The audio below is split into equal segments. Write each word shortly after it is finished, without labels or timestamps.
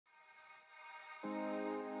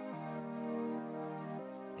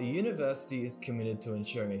The university is committed to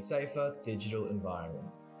ensuring a safer digital environment.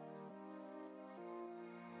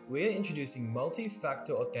 We are introducing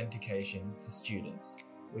multi-factor authentication for students,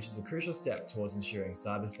 which is a crucial step towards ensuring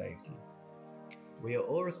cyber safety. We are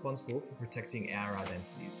all responsible for protecting our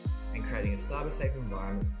identities, and creating a cyber-safe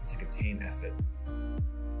environment will take a team effort.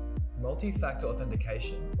 Multi-factor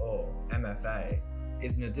authentication, or MFA,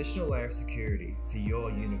 is an additional layer of security for your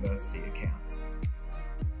university account.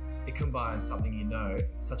 It combines something you know,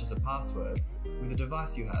 such as a password, with a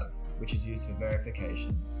device you have, which is used for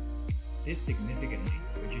verification. This significantly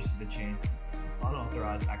reduces the chances of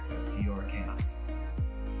unauthorized access to your account.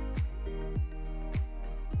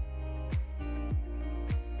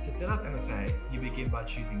 To set up MFA, you begin by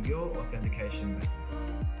choosing your authentication method.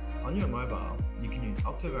 On your mobile, you can use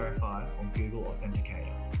Verify or Google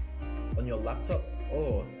Authenticator. On your laptop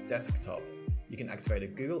or desktop, you can activate a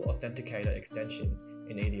Google Authenticator extension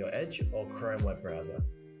in either your Edge or Chrome web browser.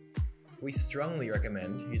 We strongly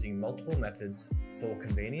recommend using multiple methods for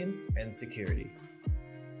convenience and security.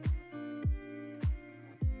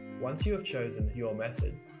 Once you have chosen your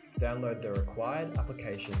method, download the required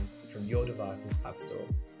applications from your device's App Store.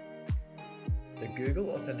 The Google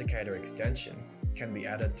Authenticator extension can be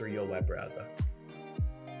added through your web browser.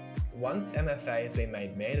 Once MFA has been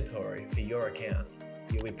made mandatory for your account,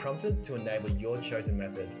 you'll be prompted to enable your chosen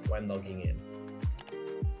method when logging in.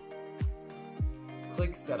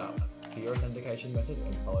 Click Setup for your authentication method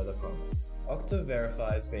and follow the prompts.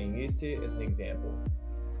 Verify is being used here as an example.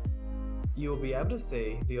 You will be able to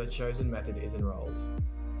see that your chosen method is enrolled.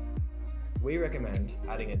 We recommend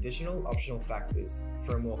adding additional optional factors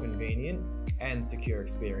for a more convenient and secure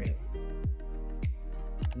experience.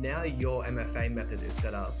 Now your MFA method is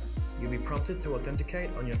set up, you'll be prompted to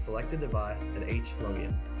authenticate on your selected device at each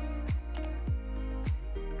login.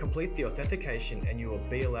 Complete the authentication and you will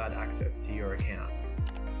be allowed access to your account.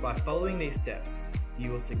 By following these steps, you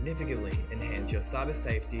will significantly enhance your cyber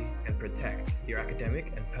safety and protect your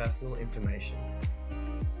academic and personal information.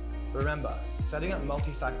 Remember, setting up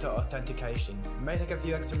multi-factor authentication may take a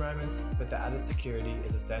few extra moments, but the added security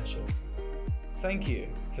is essential. Thank you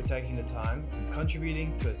for taking the time and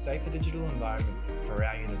contributing to a safer digital environment for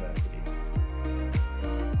our university.